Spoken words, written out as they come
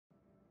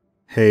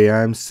Hey,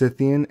 I'm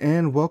Scythean,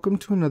 and welcome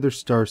to another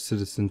Star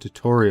Citizen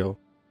tutorial.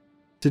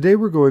 Today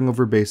we're going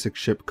over basic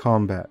ship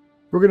combat.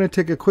 We're going to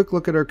take a quick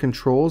look at our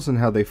controls and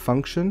how they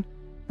function,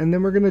 and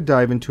then we're going to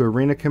dive into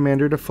Arena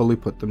Commander to fully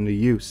put them to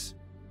use.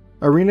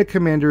 Arena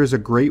Commander is a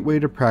great way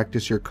to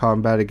practice your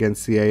combat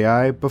against the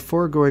AI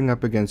before going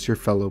up against your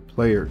fellow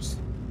players.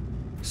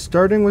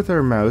 Starting with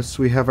our mouse,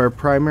 we have our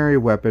primary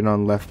weapon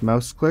on left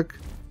mouse click,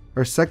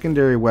 our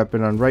secondary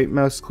weapon on right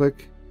mouse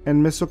click,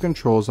 and missile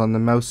controls on the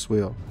mouse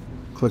wheel,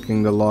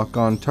 clicking to lock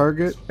on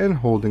target and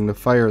holding to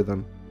fire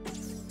them.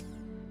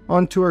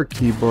 Onto our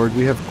keyboard,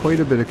 we have quite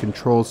a bit of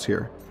controls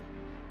here.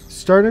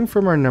 Starting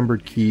from our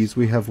numbered keys,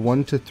 we have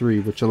 1 to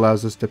 3, which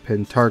allows us to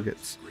pin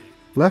targets.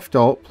 Left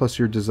Alt plus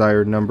your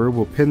desired number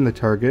will pin the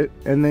target,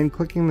 and then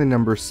clicking the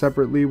numbers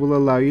separately will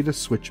allow you to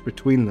switch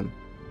between them.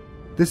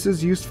 This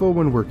is useful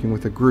when working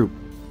with a group.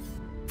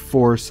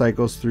 4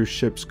 cycles through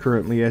ships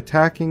currently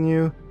attacking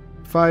you,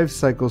 5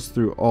 cycles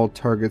through all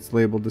targets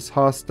labeled as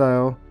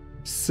hostile,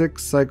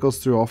 6 cycles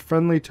through all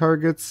friendly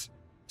targets,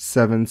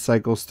 7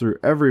 cycles through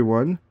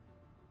everyone,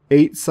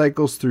 8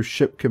 cycles through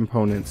ship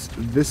components.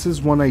 This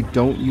is one I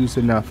don't use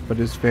enough but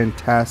is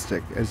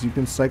fantastic, as you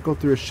can cycle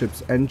through a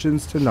ship's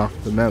engines to knock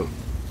them out.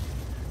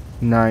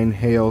 9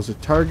 hails a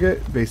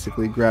target,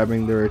 basically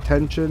grabbing their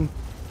attention,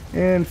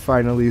 and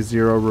finally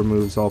 0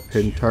 removes all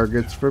pinned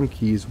targets from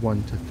keys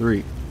 1 to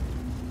 3.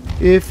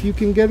 If you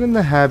can get in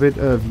the habit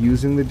of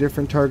using the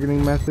different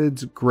targeting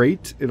methods,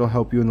 great, it'll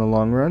help you in the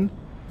long run.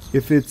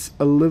 If it's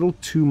a little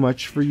too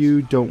much for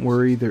you, don't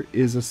worry, there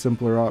is a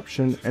simpler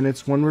option, and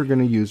it's one we're going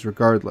to use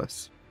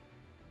regardless.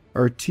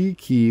 Our T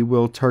key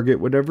will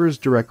target whatever is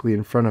directly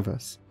in front of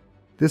us.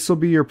 This will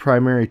be your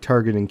primary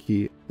targeting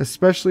key,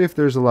 especially if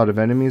there's a lot of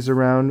enemies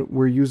around,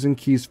 where using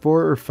keys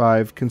 4 or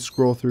 5 can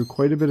scroll through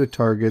quite a bit of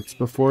targets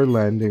before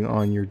landing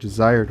on your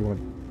desired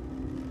one.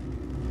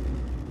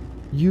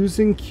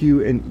 Using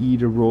Q and E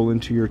to roll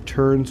into your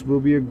turns will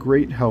be a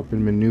great help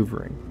in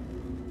maneuvering.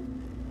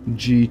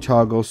 G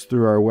toggles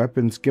through our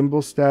weapon's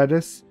gimbal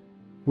status,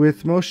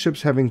 with most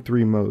ships having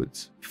 3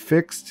 modes: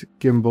 fixed,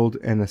 gimbaled,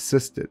 and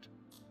assisted.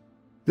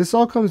 This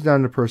all comes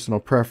down to personal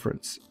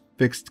preference.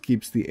 Fixed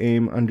keeps the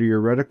aim under your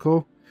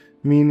reticle,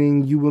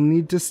 meaning you will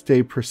need to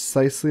stay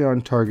precisely on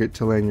target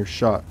to land your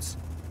shots.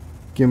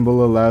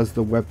 Gimbal allows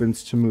the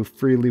weapons to move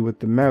freely with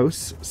the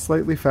mouse,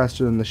 slightly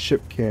faster than the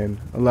ship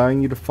can,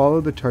 allowing you to follow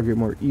the target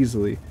more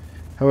easily.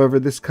 However,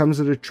 this comes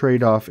at a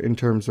trade-off in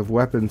terms of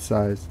weapon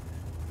size.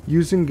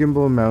 Using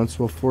gimbal amounts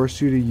will force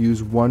you to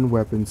use one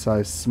weapon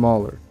size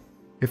smaller.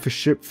 If a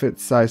ship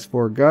fits size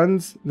 4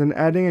 guns, then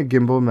adding a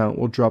gimbal amount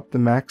will drop the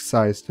max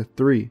size to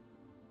 3.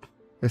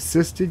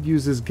 Assisted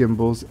uses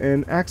gimbals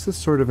and acts as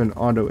sort of an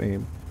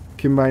auto-aim,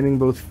 combining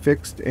both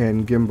fixed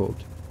and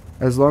gimbaled.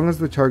 As long as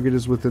the target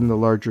is within the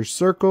larger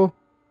circle,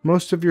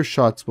 most of your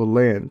shots will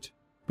land,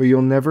 but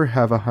you'll never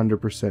have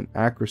 100%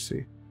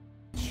 accuracy.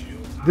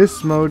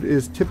 This mode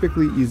is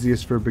typically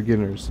easiest for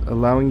beginners,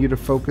 allowing you to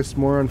focus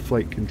more on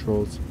flight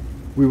controls.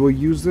 We will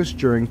use this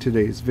during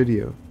today's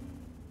video.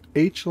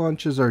 H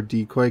launches our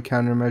decoy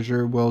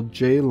countermeasure, while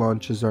J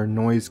launches our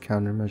noise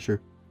countermeasure.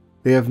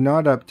 They have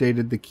not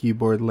updated the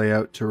keyboard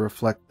layout to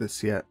reflect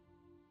this yet.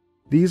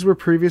 These were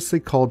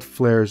previously called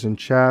flares and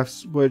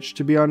shafts, which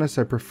to be honest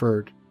I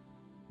preferred.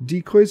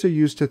 Decoys are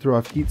used to throw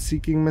off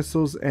heat-seeking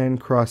missiles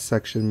and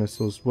cross-section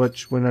missiles,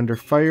 which when under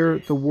fire,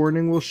 the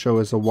warning will show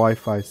as a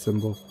Wi-Fi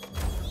symbol.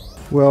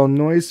 While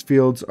noise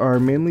fields are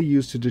mainly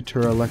used to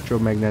deter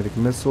electromagnetic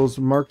missiles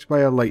marked by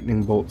a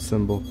lightning bolt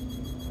symbol.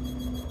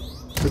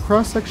 The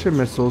cross-section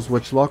missiles,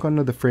 which lock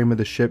onto the frame of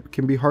the ship,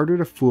 can be harder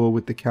to fool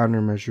with the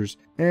countermeasures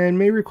and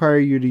may require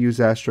you to use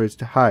asteroids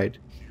to hide,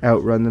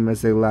 outrun them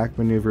as they lack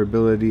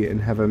maneuverability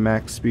and have a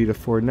max speed of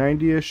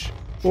 490-ish,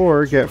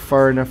 or get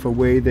far enough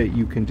away that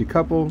you can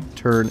decouple,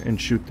 turn,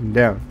 and shoot them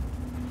down.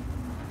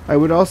 I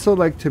would also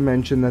like to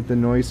mention that the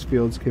noise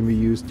fields can be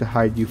used to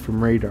hide you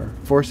from radar,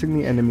 forcing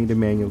the enemy to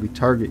manually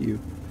target you.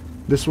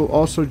 This will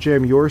also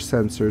jam your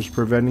sensors,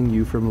 preventing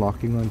you from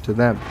locking onto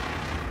them.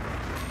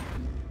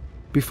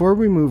 Before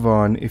we move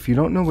on, if you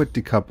don't know what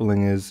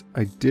decoupling is,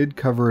 I did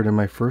cover it in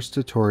my first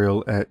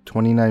tutorial at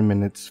 29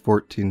 minutes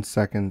 14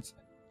 seconds.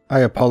 I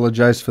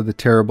apologize for the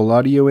terrible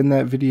audio in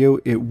that video.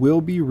 It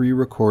will be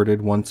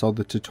re-recorded once all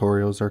the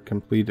tutorials are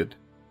completed.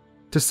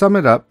 To sum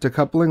it up,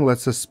 decoupling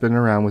lets us spin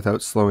around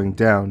without slowing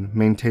down,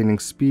 maintaining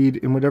speed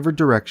in whatever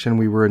direction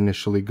we were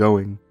initially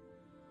going.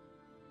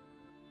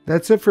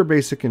 That's it for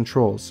basic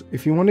controls.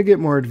 If you want to get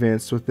more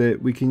advanced with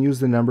it, we can use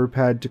the number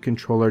pad to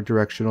control our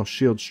directional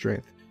shield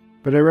strength,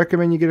 but I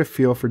recommend you get a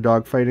feel for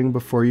dogfighting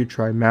before you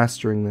try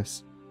mastering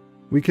this.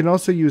 We can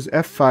also use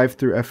F5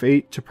 through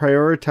F8 to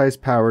prioritize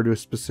power to a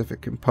specific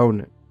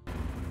component.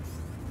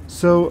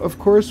 So, of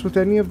course, with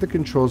any of the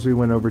controls we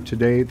went over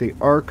today, they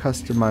are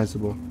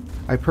customizable.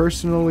 I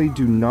personally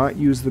do not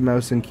use the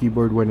mouse and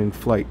keyboard when in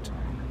flight.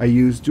 I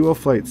use dual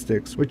flight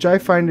sticks, which I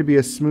find to be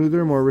a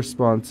smoother, more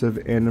responsive,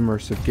 and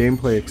immersive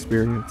gameplay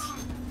experience.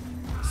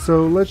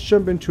 So let's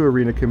jump into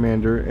Arena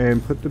Commander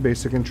and put the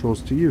basic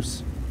controls to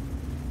use.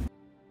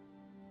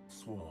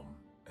 Swarm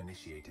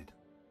initiated.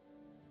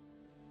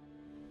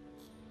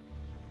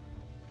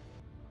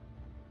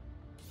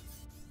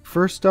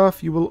 First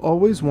off, you will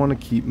always want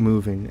to keep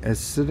moving, as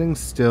sitting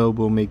still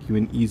will make you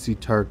an easy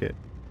target.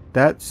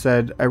 That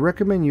said, I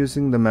recommend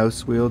using the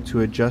mouse wheel to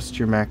adjust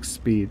your max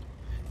speed.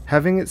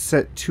 Having it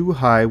set too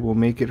high will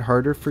make it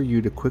harder for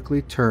you to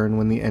quickly turn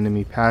when the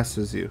enemy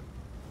passes you.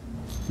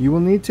 You will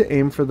need to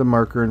aim for the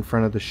marker in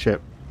front of the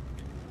ship.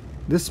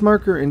 This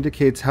marker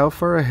indicates how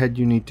far ahead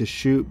you need to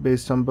shoot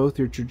based on both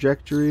your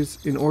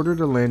trajectories in order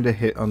to land a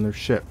hit on their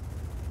ship.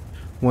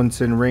 Once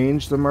in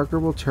range, the marker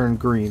will turn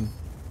green,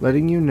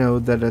 letting you know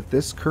that at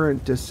this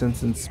current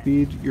distance and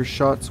speed, your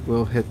shots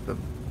will hit them.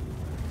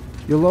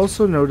 You'll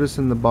also notice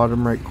in the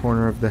bottom right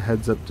corner of the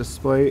heads-up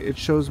display it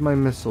shows my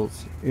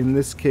missiles, in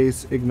this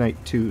case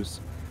Ignite 2s.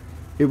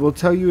 It will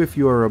tell you if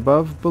you are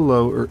above,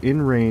 below, or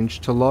in range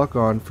to lock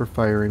on for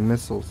firing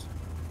missiles.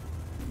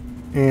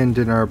 And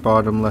in our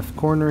bottom left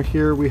corner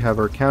here we have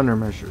our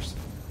countermeasures.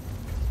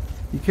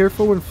 Be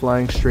careful when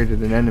flying straight at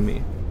an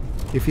enemy.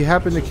 If you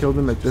happen to kill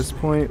them at this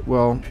point,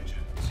 well,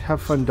 have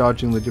fun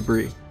dodging the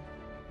debris.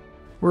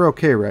 We're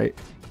okay, right?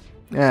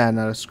 Not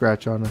a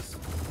scratch on us.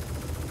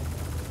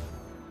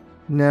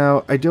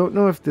 Now, I don't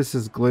know if this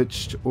is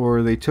glitched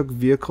or they took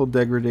vehicle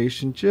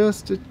degradation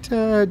just a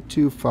tad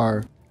too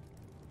far.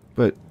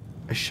 But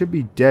I should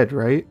be dead,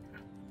 right?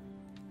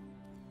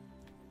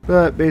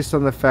 But based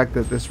on the fact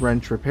that this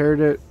wrench repaired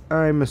it,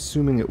 I'm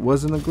assuming it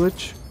wasn't a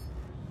glitch.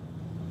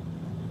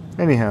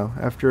 Anyhow,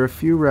 after a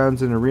few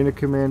rounds in Arena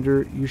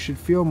Commander, you should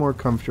feel more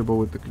comfortable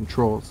with the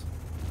controls.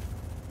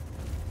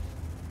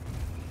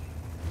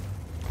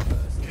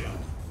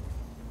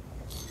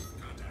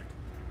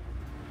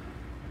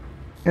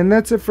 And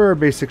that's it for our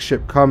basic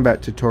ship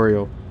combat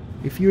tutorial.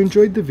 If you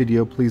enjoyed the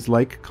video, please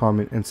like,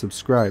 comment, and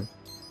subscribe.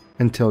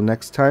 Until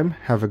next time,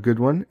 have a good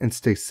one and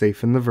stay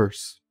safe in the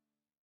verse.